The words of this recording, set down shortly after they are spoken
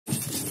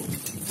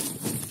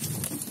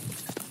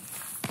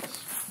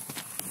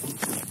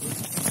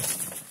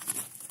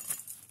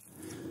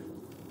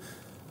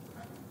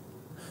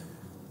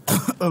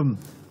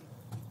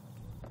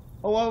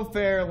Hello,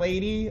 fair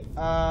lady.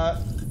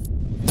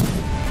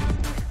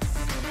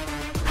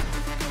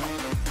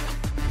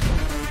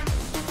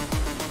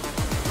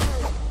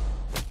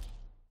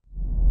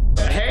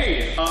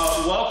 Hey,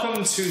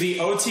 welcome to the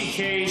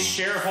OTK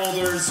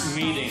Shareholders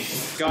Meeting.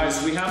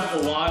 Guys, we have a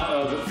lot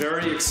of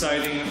very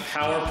exciting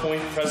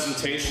PowerPoint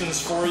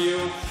presentations for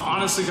you.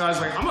 Honestly,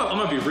 guys, like I'm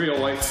gonna be real.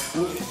 Like,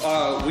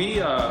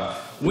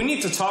 we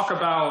need to talk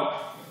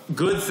about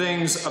good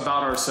things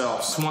about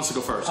ourselves. Who wants to go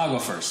first? I'll go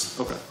first.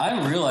 Okay.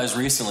 I've realized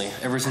recently,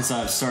 ever since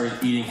I've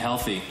started eating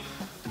healthy,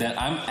 that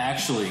I'm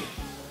actually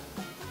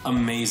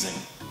amazing.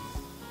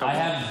 I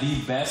have the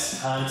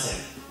best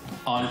content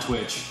on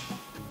Twitch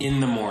in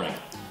the morning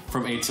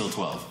from 8 till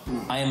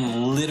 12. I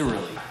am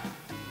literally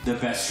the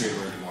best streamer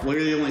in the morning. Well,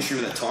 you're the only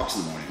streamer that talks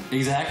in the morning.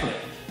 Exactly.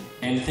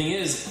 And the thing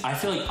is, I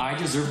feel like I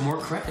deserve more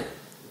credit.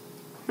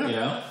 You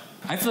know?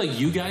 I feel like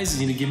you guys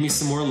need to give me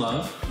some more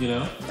love, you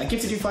know? I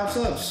gifted you 5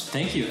 subs.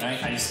 Thank you. I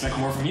expect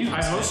more from you.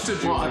 I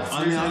hosted you. Well,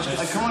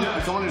 I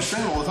come on your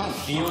stream all the time.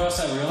 And you know what else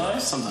I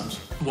realized? Sometimes.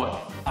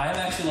 What? I'm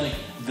actually like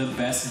the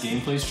best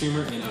gameplay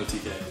streamer in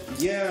OTK.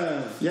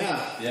 Yeah.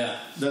 Yeah.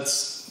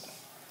 That's...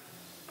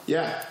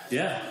 Yeah.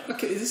 Yeah.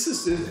 Okay, this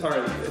is all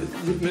right.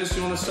 Miss, do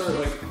you want to start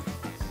like?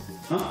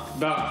 Huh?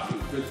 About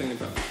good thing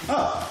about.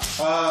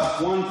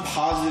 One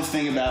positive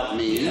thing about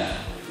me. Yeah.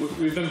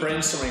 We've been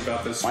brainstorming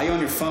about this. Why are you on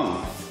your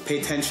phone? Pay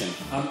attention.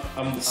 I'm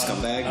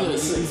Scumbag.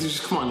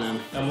 Just come on, man.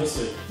 I'm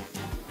listening.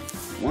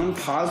 One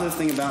positive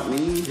thing about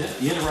me. Yeah.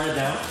 You had to write it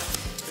down?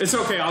 It's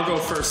okay. I'll go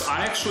first.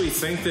 I actually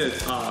think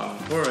that. All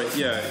right.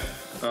 Yeah.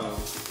 What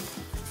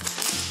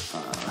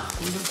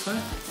did I say?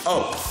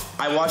 Oh,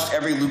 I watched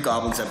every Luke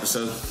Goblins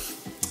episode.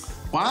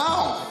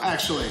 Wow,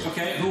 actually.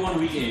 Okay, who won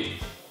week 8?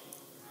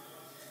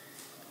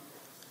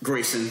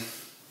 Grayson.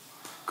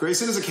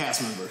 Grayson is a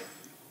cast member.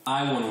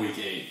 I won week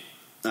 8.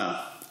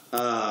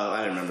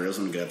 I don't remember. It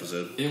wasn't a good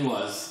episode. It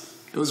was.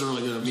 It was a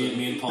really good episode.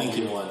 Me and Paul Thank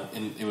you. won,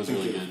 and it was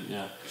really good.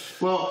 Yeah.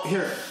 Well,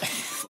 here.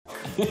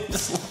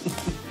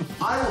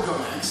 I will go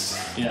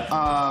next. Yeah.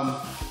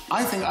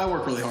 I think I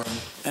work really hard,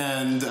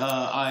 and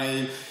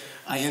I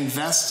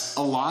invest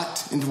a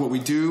lot into what we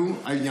do.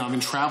 I've been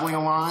traveling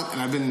a lot,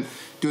 and I've been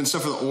doing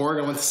stuff for the org.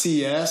 I went to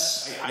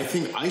CES. I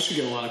think I should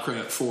get a lot of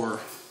credit for,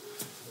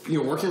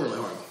 working really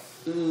hard.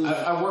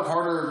 I work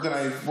harder than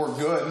I work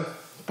good,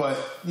 but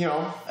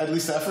at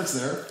least the effort's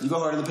there. You go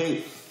hard in the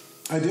paint.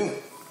 I do.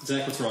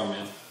 Zach, what's wrong,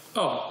 man?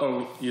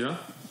 Oh, yeah.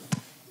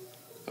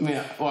 I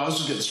mean, well, I was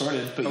just getting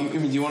started, but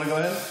do you want to go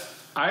ahead?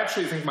 I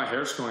actually think my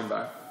hair's going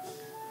back.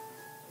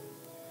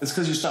 It's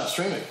because you stopped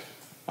streaming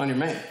on your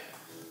main.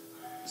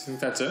 You think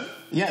that's it?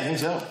 Yeah, I think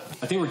so.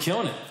 I think we're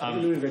killing it.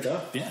 You're doing a great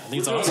job. Yeah, I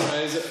think it's awesome.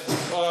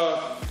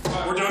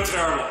 We're doing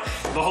terrible.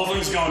 The whole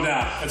thing's going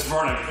down. It's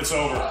burning. It's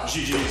over.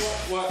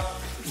 GG's. What?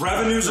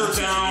 Revenues are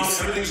down.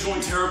 Everything's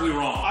going terribly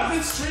wrong. I've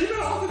been streaming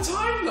all the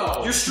time,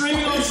 though. You're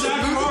streaming on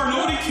Zach.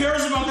 Nobody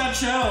cares about that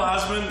channel,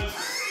 Asmon.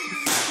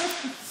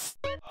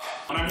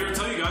 And I'm here to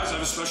tell you guys I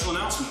have a special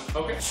announcement.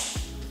 Okay.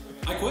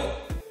 I quit.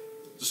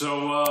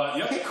 So,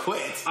 yep.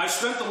 Quit. I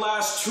spent the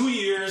last 2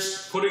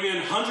 years putting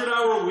in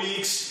 100-hour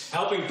weeks,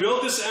 helping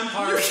build this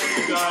empire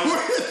for you guys.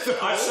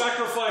 I've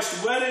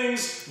sacrificed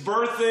weddings,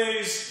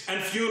 birthdays,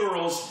 and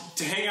funerals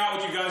to hang out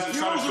with you guys and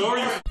try to grow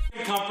your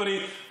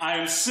company. I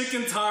am sick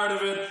and tired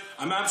of it.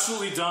 I'm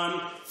absolutely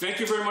done. Thank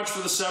you very much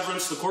for the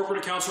severance. The corporate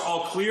accounts are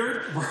all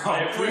cleared. Bro,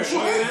 I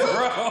appreciate it.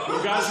 Bro.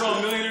 You guys are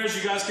all millionaires.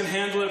 You guys can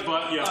handle it.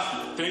 But yeah,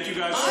 thank you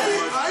guys so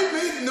much. I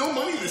made no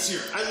money this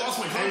year. I lost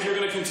my And contract. you're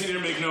going to continue to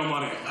make no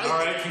money. All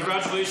right?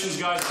 Congratulations,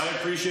 guys. I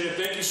appreciate it.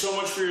 Thank you so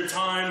much for your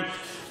time.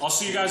 I'll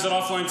see you guys at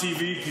Offline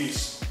TV.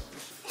 Peace.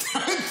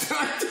 Are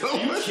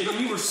you kidding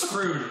me? We're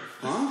screwed.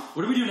 Huh?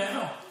 What do we do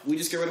now? We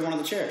just get rid of one of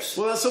the chairs.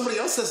 Well, that's somebody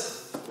else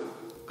says.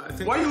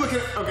 Why are you looking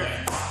at... Okay.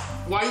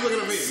 Why are you looking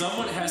at me?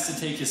 Someone has to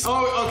take his...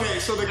 Oh, okay.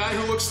 So the guy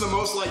who looks the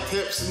most like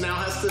Tips now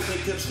has to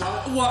take Tips'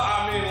 spot? Well,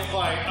 hey.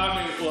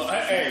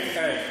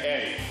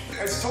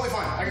 It's totally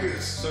fine. I can do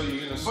this. So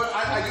you're gonna... But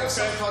I do have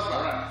stuff to talk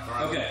about.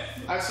 Right. Okay.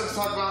 I have stuff to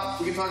talk about.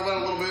 We can talk about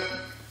it a little bit.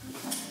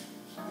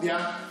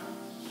 Yeah.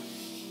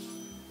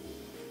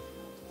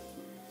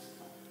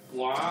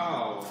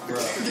 Wow. Bro.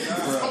 It's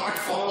not my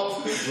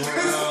fault. It's not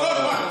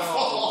my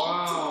fault.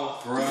 Wow.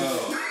 Bro.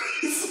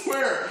 I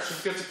swear. Should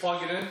we get to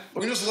plug it in?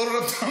 We can just load it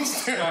up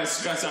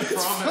downstairs. Guys, I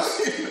promise.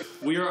 Fine.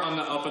 We are on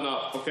the up and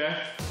up, okay?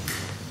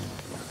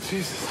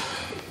 Jesus.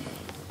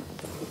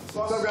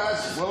 What's up,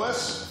 guys?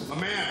 Willis? My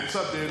man. What's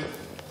up, dude?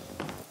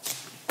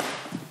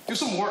 Do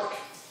some work.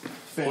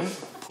 Finn.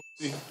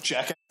 Pussy.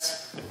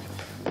 Jackass.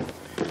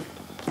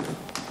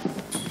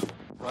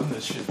 Run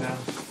this shit down.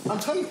 I'm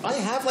telling you, I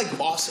have like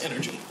boss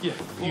energy. Yeah,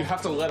 you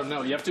have to let them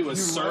know. You have to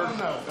assert let 'em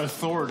know.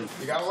 authority.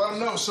 You gotta let them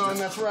know, son.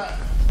 That's right.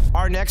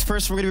 Our next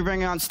person we're going to be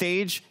bringing on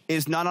stage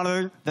is none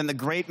other than the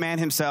great man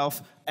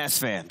himself,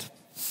 Esfand.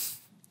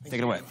 Take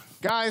it away.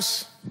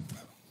 Guys,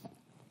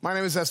 my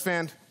name is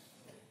Esfand,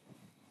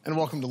 and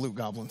welcome to Loot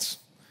Goblins.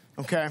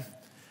 Okay?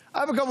 I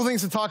have a couple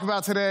things to talk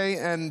about today,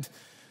 and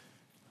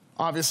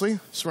obviously,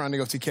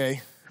 surrounding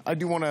OTK, I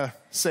do want to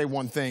say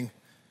one thing.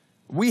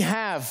 we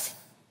have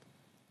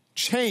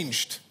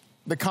changed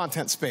the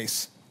content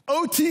space.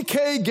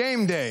 OTK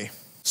Game Day,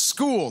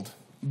 Schooled,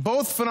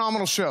 both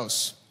phenomenal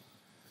shows.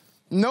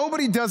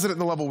 Nobody does it at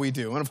the level we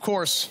do. And of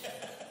course,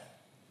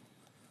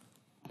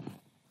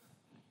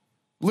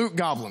 Loot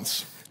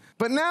Goblins.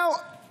 But now,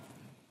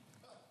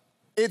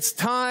 it's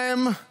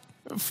time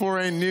for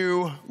a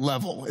new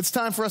level. It's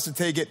time for us to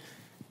take it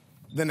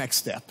the next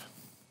step.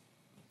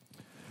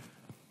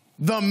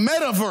 The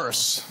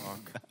metaverse.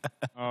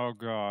 Oh,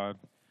 God.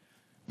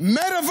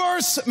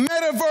 Metaverse,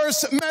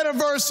 metaverse,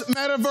 metaverse,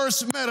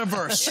 metaverse,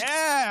 metaverse.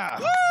 Yeah!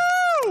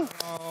 Woo!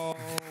 Oh.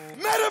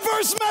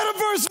 Metaverse,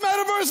 metaverse,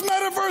 metaverse,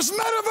 metaverse,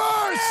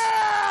 metaverse!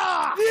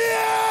 Yeah!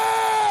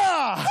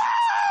 Yeah!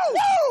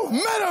 Woo! Woo!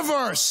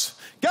 Metaverse.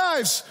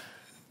 Guys,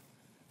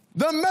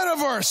 the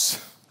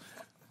metaverse,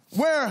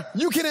 where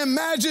you can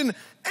imagine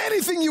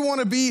anything you want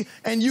to be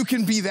and you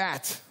can be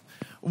that.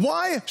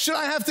 Why should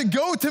I have to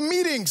go to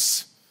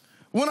meetings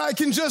when I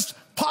can just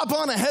pop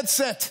on a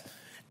headset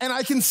and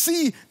I can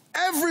see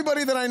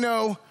everybody that I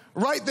know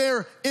right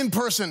there in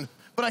person,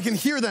 but I can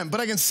hear them, but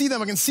I can see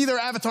them, I can see their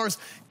avatars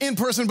in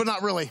person, but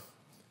not really.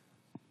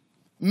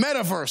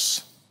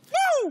 Metaverse.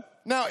 Woo!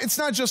 Now, it's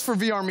not just for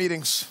VR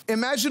meetings.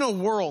 Imagine a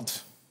world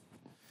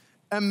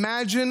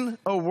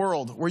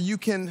where you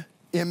can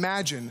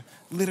imagine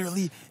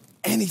literally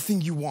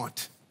anything you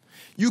want.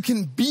 You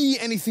can be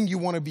anything you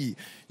want to be.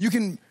 You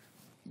can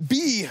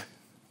be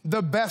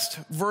the best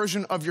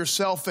version of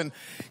yourself. And,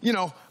 you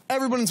know,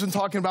 everyone's been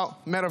talking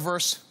about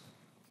metaverse,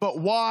 but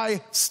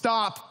why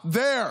stop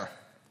there?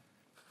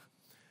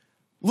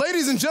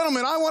 Ladies and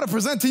gentlemen, I want to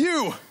present to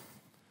you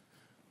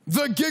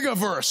the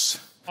Gigaverse.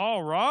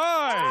 All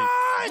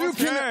right. You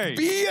can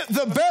be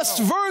the best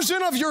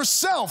version of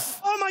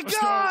yourself. Oh my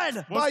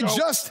God! By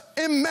just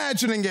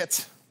imagining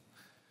it.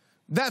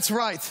 That's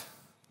right.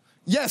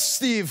 Yes,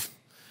 Steve.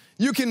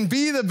 You can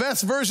be the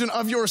best version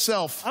of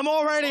yourself. I'm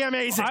already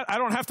amazing. I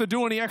don't have to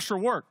do any extra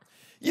work.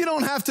 You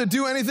don't have to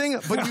do anything,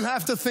 but you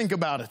have to think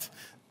about it.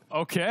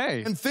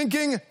 Okay. And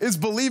thinking is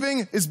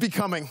believing is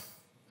becoming.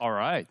 All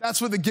right.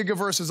 That's what the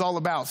Gigaverse is all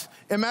about.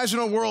 Imagine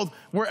a world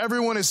where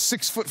everyone is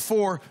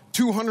 6'4",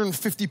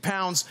 250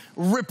 pounds,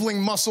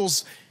 rippling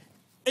muscles,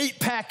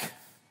 8-pack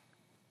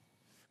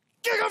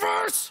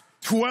Gigaverse,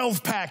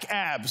 12-pack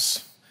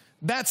abs.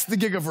 That's the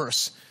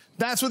Gigaverse.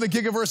 That's what the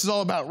Gigaverse is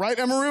all about, right,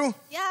 Emiru?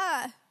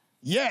 Yeah.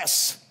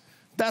 Yes.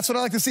 That's what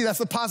I like to see. That's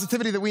the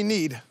positivity that we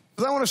need.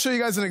 Because I want to show you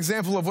guys an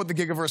example of what the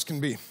Gigaverse can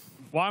be.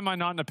 Why am I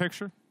not in the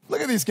picture? Look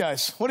at these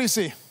guys. What do you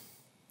see?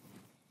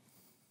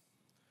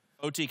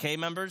 OTK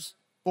members?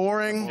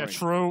 Boring. Yeah,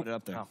 true. Put it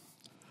up there. Oh.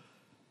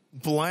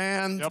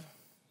 Bland. Yep.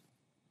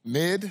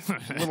 Mid.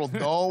 A little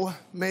dull,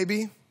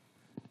 maybe.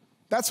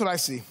 That's what I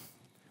see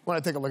when I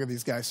take a look at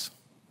these guys.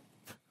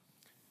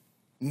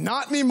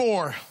 Not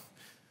anymore.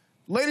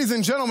 Ladies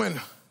and gentlemen,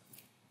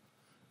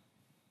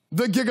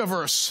 the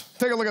Gigaverse.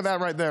 Take a look at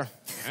that right there.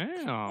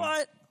 Damn.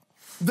 What?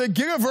 The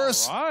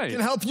Gigaverse All right.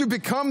 can help you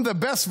become the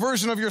best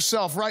version of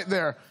yourself right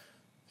there.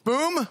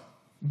 Boom,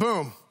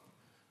 boom.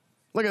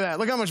 Look at that.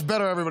 Look how much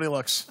better everybody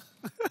looks.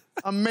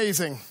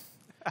 Amazing.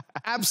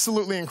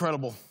 Absolutely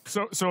incredible.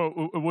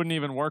 So it wouldn't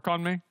even work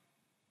on me?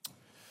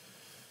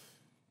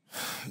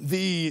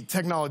 The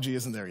technology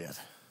isn't there yet.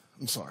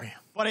 I'm sorry.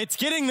 But it's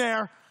getting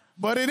there.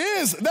 But it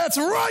is. That's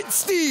right,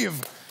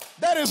 Steve.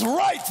 That is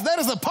right. That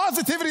is the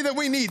positivity that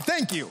we need.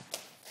 Thank you.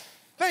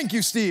 Thank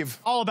you, Steve.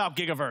 All about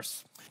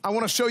Gigaverse. I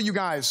want to show you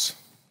guys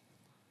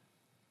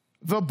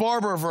the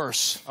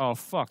Barberverse. Oh,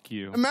 fuck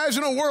you.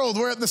 Imagine a world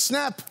where at the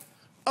snap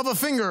of a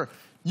finger,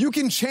 you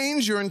can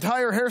change your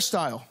entire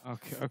hairstyle.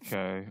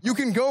 Okay. You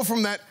can go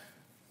from that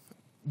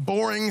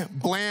boring,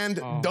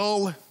 bland,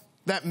 dull,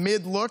 that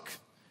mid look,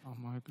 Oh,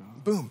 my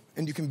God. boom,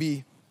 and you can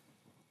be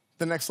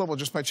the next level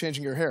just by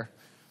changing your hair.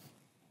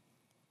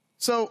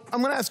 So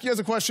I'm going to ask you guys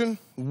a question.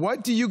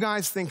 What do you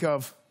guys think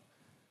of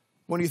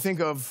when you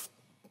think of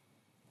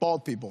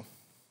bald people?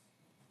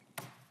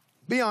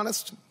 Be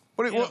honest.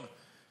 What,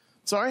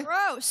 sorry?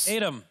 Gross.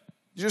 Hate him.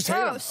 You just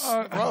Gross. hate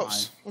them.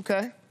 Gross.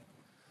 Okay.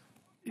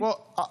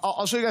 Well,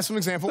 I'll show you guys some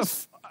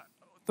examples.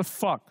 The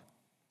fuck?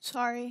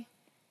 Sorry.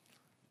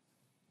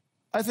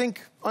 I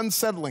think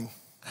unsettling.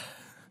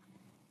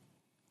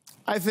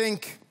 I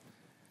think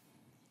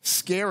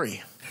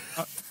scary.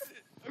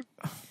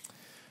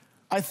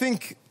 I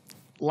think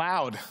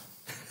loud.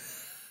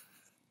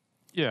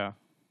 Yeah.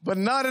 But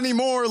not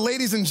anymore,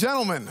 ladies and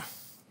gentlemen.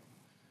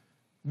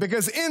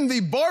 Because in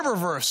the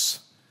Barberverse,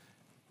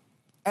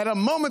 at a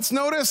moment's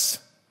notice,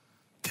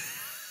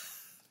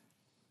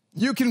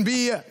 you can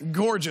be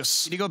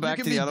gorgeous. Can you go back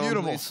can to the be other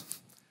beautiful. one, please?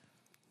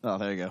 Oh,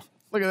 there you go.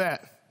 Look at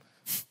that.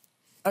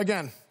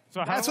 Again,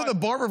 So how that's do what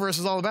the Barberverse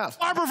is all about.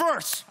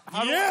 Barberverse.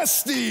 Yes,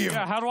 Steve.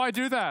 Yeah, how do I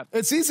do that?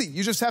 It's easy.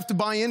 You just have to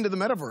buy into the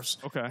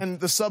metaverse. Okay. And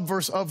the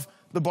subverse of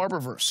the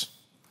Barberverse.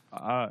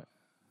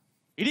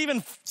 It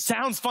even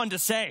sounds fun to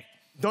say.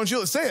 Don't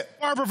you say it?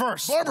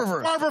 Barberverse.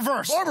 Barberverse.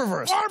 Barberverse.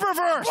 Barberverse.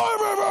 Barberverse.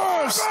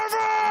 Barberverse.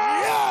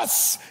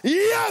 Yes.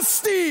 Yes,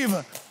 Steve.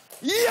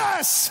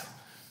 Yes.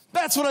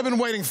 That's what I've been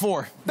waiting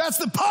for. That's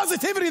the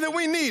positivity that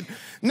we need.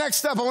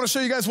 Next up, I want to show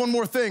you guys one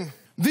more thing.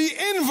 The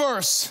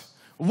inverse.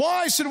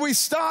 Why should we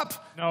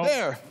stop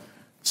there?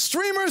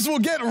 Streamers will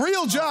get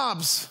real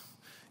jobs.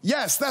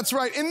 Yes, that's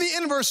right. In the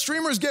inverse,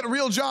 streamers get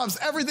real jobs.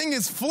 Everything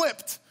is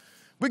flipped.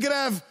 We could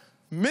have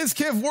Ms.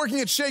 Kiv working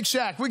at Shake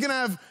Shack. We can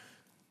have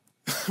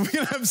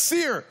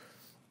Seer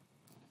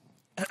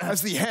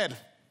as the head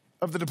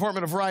of the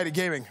Department of Variety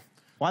Gaming.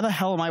 Why the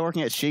hell am I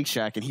working at Shake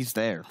Shack and he's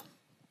there?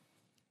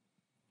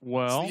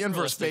 Well, It's the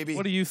inverse, baby.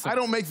 What do you think? I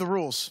don't make the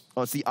rules.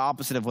 Oh, it's the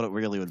opposite of what it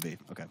really would be.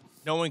 Okay.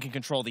 No one can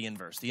control the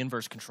inverse. The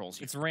inverse controls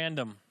you. It's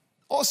random.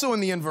 Also in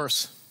the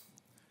inverse,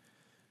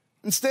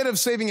 instead of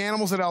saving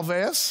animals at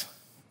Alveus,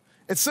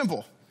 it's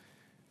simple.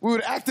 We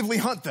would actively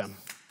hunt them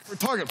for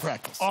target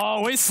practice.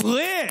 Oh, it's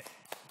lit.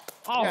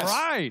 All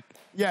right.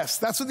 Yes,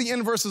 that's what the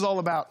inverse is all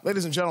about.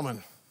 Ladies and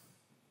gentlemen,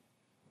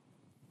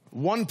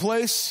 one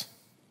place,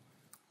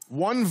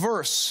 one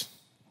verse,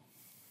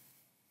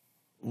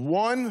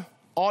 one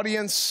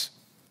audience,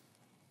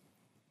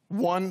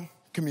 one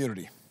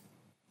community.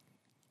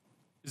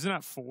 Isn't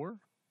that 4?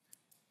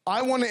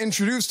 I want to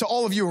introduce to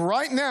all of you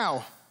right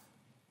now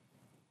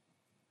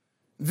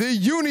the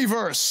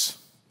universe.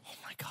 Oh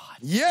my God.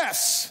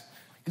 Yes,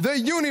 the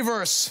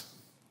universe.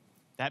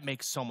 That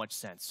makes so much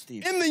sense.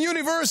 In the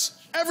universe,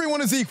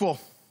 everyone is equal.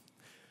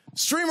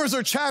 Streamers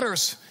are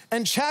chatters,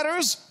 and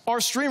chatters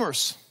are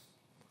streamers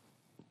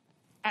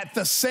at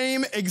the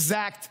same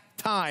exact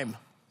time.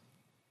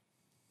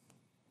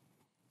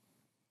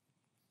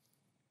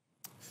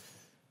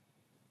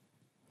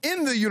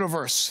 In the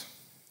universe,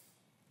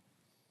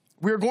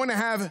 we are going to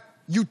have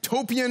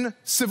utopian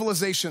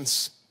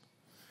civilizations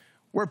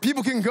where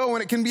people can go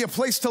and it can be a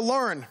place to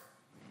learn.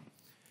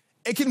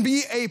 It can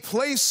be a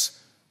place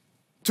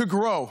to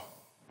grow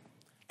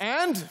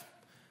and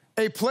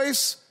a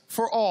place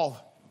for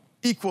all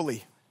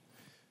equally.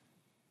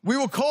 We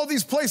will call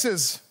these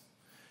places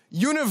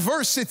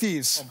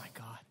universities. Oh my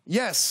God.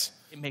 Yes.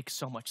 It makes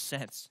so much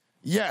sense.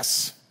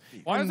 Yes.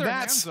 Why are and their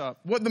that's hands up?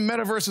 what the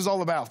metaverse is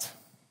all about.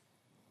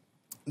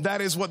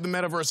 That is what the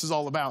metaverse is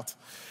all about.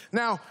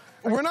 Now,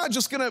 we're not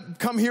just gonna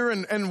come here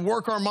and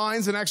work our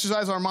minds and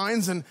exercise our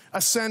minds and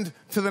ascend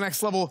to the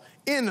next level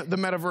in the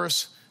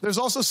metaverse. There's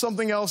also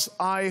something else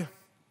I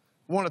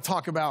want to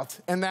talk about,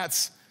 and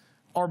that's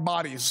our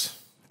bodies,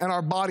 and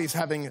our bodies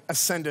having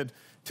ascended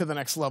to the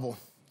next level.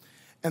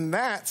 And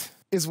that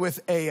is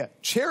with a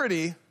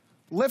charity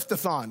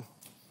lift-a-thon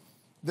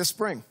this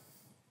spring.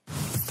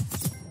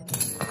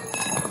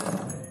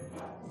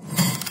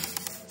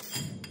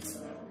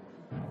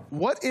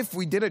 What if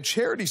we did a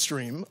charity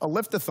stream, a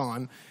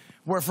lift-a-thon,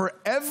 where for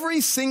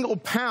every single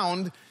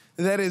pound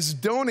that is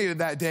donated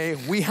that day,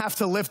 we have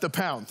to lift a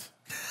pound?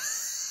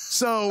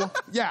 So,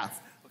 yeah.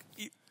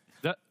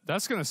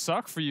 That's gonna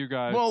suck for you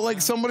guys. Well,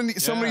 like somebody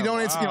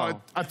donates, wow. you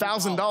know,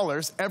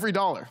 $1,000 every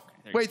dollar.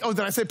 Wait, oh,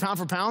 did I say pound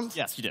for pound?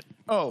 Yes, you did.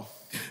 Oh.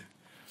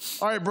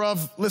 All right,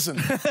 bruv, listen.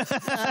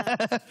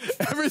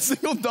 Every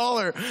single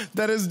dollar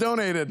that is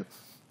donated,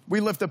 we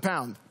lift a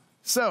pound.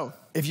 So,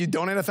 if you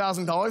donate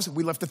 $1,000,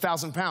 we lift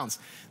 1,000 pounds.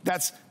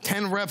 That's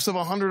 10 reps of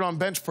 100 on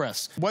bench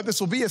press. What this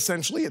will be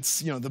essentially,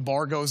 it's, you know, the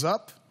bar goes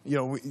up, you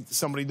know,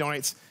 somebody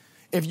donates.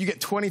 If you get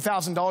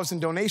 $20,000 in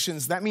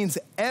donations, that means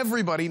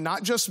everybody,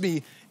 not just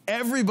me,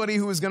 everybody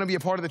who is going to be a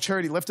part of the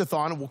charity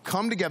lift-a-thon will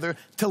come together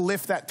to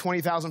lift that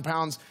 20,000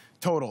 pounds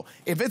total.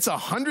 If it's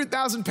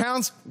 100,000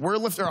 pounds, or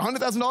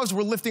 $100,000,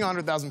 we're lifting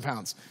 100,000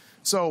 pounds.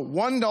 So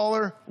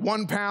 $1,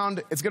 1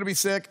 pound, it's going to be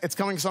sick. It's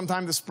coming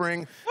sometime this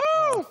spring.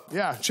 Woo!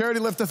 Yeah,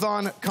 charity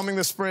lift-a-thon coming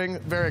this spring.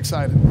 Very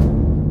excited.